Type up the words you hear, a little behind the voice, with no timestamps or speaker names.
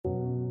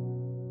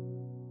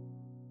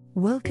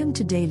Welcome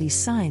to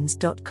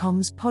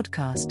dailysigns.com's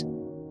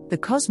podcast. The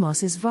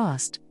cosmos is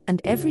vast,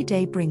 and every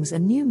day brings a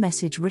new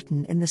message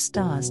written in the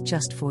stars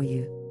just for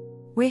you.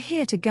 We're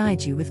here to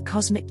guide you with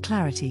cosmic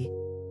clarity.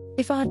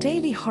 If our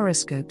daily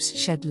horoscopes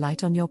shed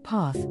light on your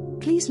path,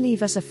 please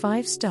leave us a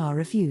 5-star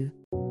review.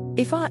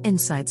 If our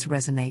insights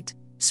resonate,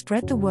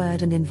 spread the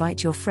word and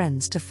invite your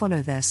friends to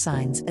follow their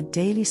signs at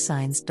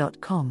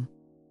dailysigns.com.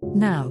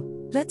 Now,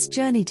 let's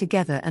journey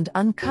together and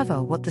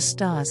uncover what the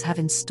stars have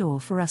in store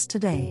for us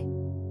today.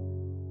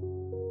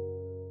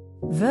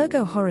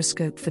 Virgo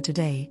horoscope for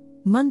today,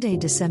 Monday,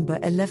 December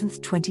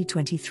 11th,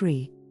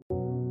 2023.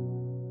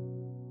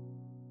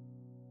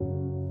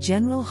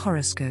 General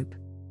horoscope.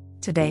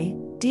 Today,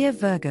 dear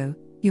Virgo,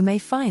 you may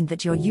find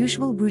that your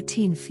usual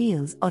routine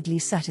feels oddly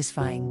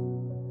satisfying.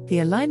 The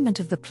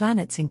alignment of the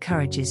planets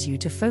encourages you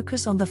to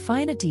focus on the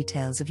finer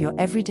details of your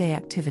everyday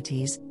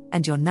activities,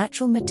 and your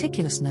natural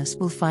meticulousness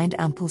will find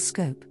ample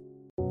scope.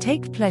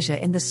 Take pleasure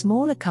in the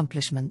small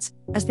accomplishments,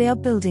 as they are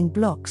building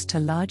blocks to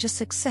larger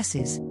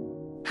successes.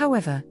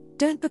 However,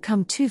 don't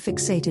become too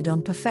fixated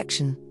on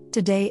perfection.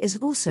 Today is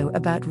also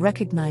about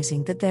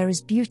recognizing that there is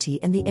beauty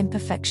in the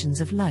imperfections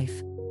of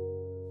life.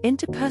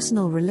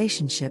 Interpersonal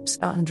relationships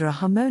are under a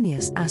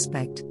harmonious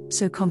aspect,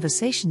 so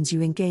conversations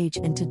you engage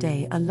in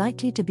today are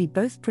likely to be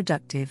both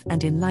productive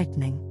and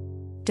enlightening.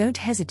 Don't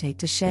hesitate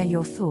to share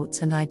your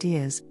thoughts and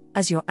ideas,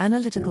 as your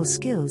analytical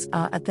skills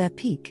are at their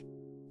peak.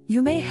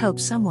 You may help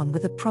someone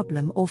with a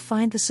problem or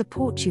find the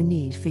support you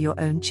need for your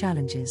own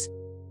challenges.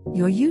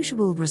 Your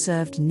usual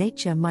reserved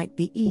nature might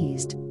be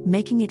eased,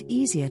 making it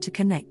easier to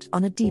connect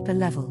on a deeper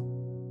level.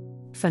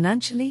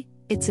 Financially,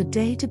 it's a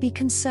day to be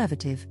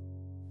conservative.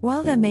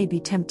 While there may be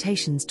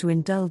temptations to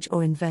indulge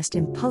or invest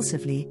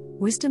impulsively,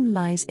 wisdom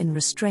lies in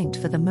restraint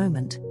for the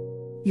moment.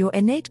 Your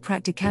innate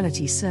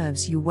practicality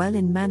serves you well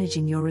in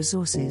managing your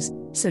resources,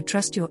 so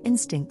trust your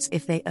instincts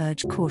if they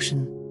urge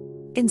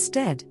caution.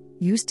 Instead,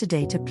 use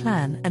today to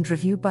plan and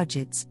review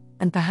budgets,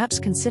 and perhaps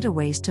consider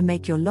ways to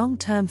make your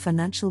long-term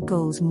financial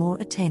goals more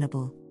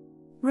attainable.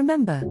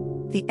 Remember,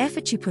 the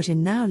effort you put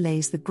in now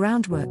lays the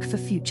groundwork for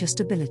future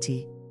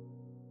stability.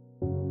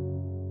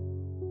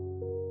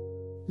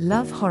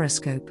 Love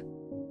horoscope.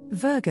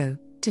 Virgo,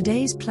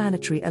 today's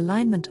planetary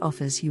alignment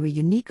offers you a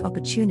unique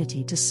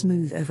opportunity to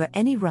smooth over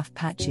any rough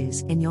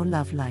patches in your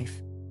love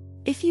life.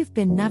 If you've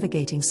been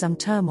navigating some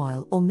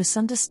turmoil or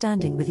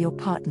misunderstanding with your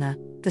partner,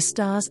 the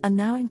stars are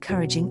now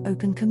encouraging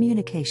open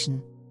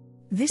communication.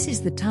 This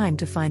is the time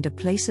to find a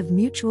place of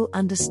mutual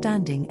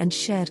understanding and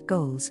shared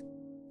goals.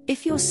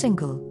 If you're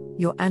single,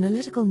 your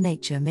analytical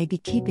nature may be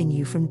keeping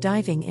you from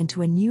diving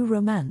into a new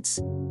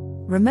romance.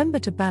 Remember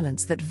to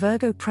balance that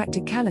Virgo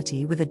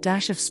practicality with a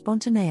dash of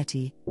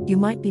spontaneity. You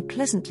might be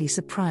pleasantly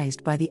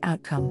surprised by the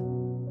outcome.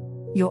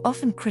 Your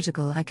often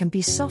critical eye can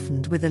be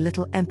softened with a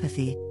little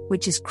empathy,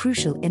 which is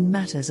crucial in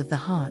matters of the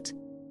heart.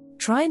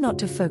 Try not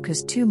to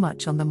focus too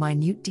much on the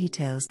minute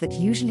details that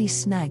usually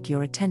snag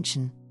your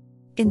attention.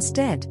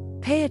 Instead,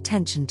 pay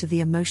attention to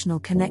the emotional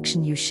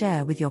connection you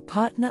share with your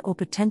partner or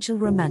potential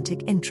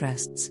romantic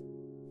interests.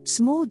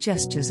 Small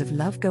gestures of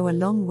love go a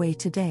long way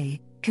today.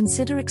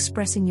 Consider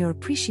expressing your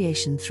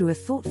appreciation through a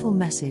thoughtful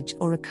message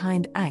or a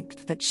kind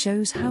act that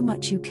shows how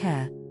much you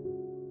care.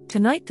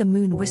 Tonight the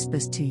moon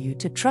whispers to you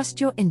to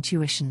trust your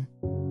intuition.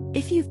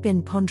 If you've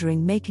been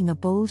pondering making a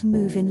bold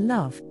move in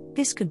love,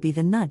 this could be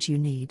the nudge you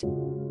need.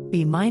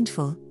 Be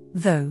mindful,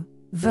 though,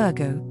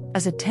 Virgo,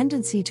 as a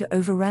tendency to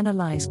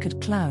overanalyze could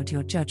cloud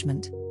your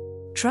judgment.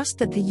 Trust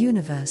that the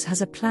universe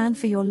has a plan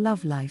for your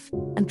love life,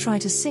 and try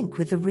to sync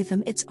with the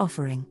rhythm it's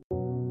offering.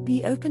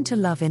 Be open to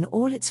love in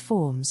all its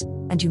forms,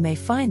 and you may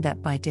find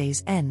that by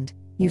day's end,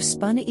 you've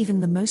spun even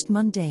the most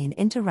mundane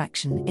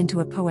interaction into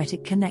a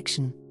poetic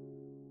connection.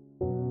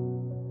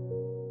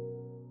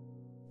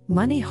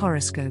 Money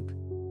horoscope.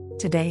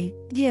 Today,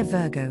 dear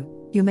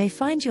Virgo, you may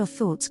find your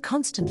thoughts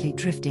constantly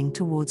drifting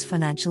towards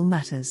financial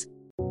matters.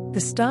 The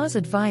stars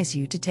advise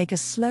you to take a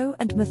slow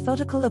and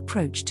methodical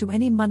approach to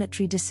any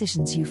monetary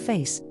decisions you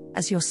face,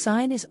 as your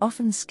sign is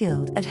often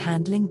skilled at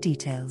handling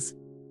details.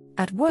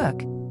 At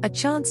work, a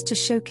chance to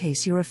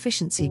showcase your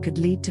efficiency could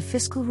lead to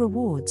fiscal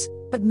rewards,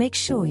 but make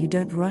sure you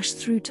don't rush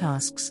through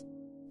tasks.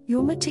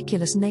 Your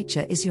meticulous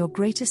nature is your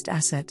greatest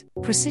asset.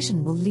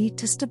 Precision will lead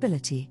to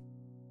stability.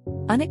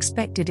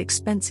 Unexpected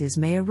expenses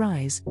may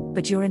arise,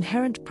 but your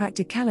inherent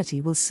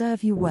practicality will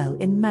serve you well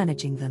in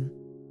managing them.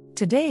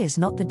 Today is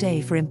not the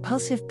day for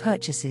impulsive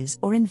purchases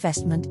or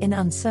investment in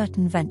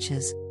uncertain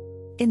ventures.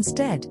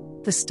 Instead,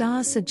 the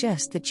stars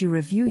suggest that you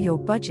review your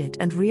budget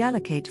and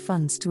reallocate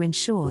funds to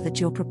ensure that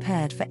you're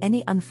prepared for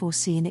any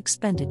unforeseen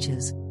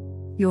expenditures.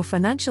 Your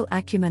financial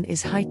acumen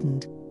is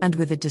heightened, and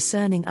with a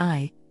discerning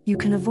eye, you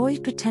can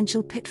avoid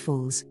potential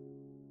pitfalls.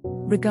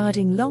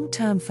 Regarding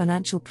long-term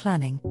financial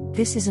planning,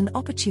 this is an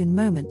opportune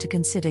moment to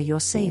consider your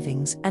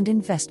savings and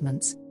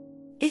investments.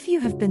 If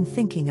you have been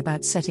thinking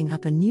about setting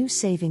up a new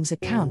savings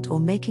account or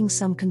making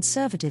some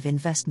conservative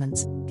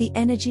investments, the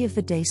energy of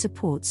the day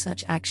supports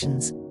such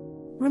actions.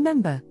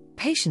 Remember,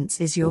 patience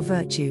is your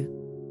virtue.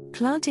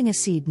 Planting a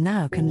seed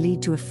now can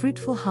lead to a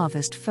fruitful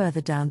harvest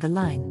further down the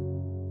line.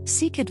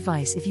 Seek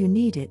advice if you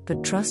need it,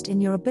 but trust in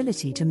your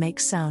ability to make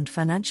sound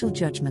financial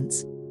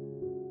judgments.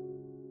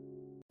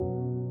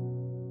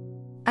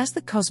 As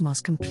the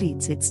cosmos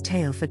completes its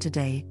tale for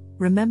today,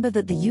 remember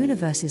that the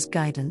universe's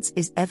guidance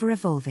is ever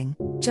evolving,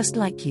 just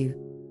like you.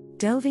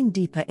 Delving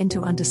deeper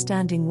into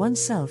understanding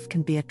oneself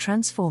can be a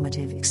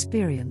transformative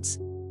experience.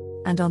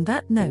 And on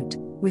that note,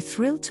 we're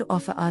thrilled to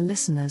offer our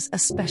listeners a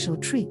special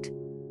treat.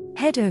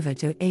 Head over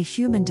to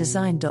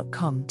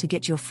ahumandesign.com to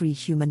get your free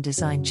human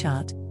design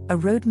chart, a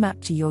roadmap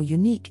to your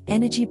unique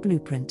energy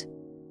blueprint.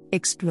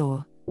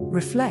 Explore,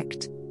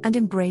 reflect, and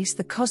embrace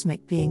the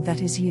cosmic being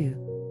that is you.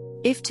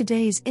 If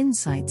today's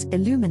insights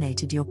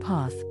illuminated your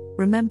path,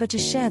 remember to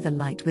share the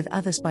light with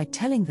others by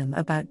telling them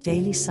about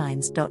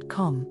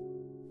dailysigns.com.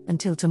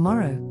 Until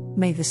tomorrow,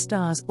 may the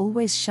stars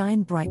always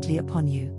shine brightly upon you.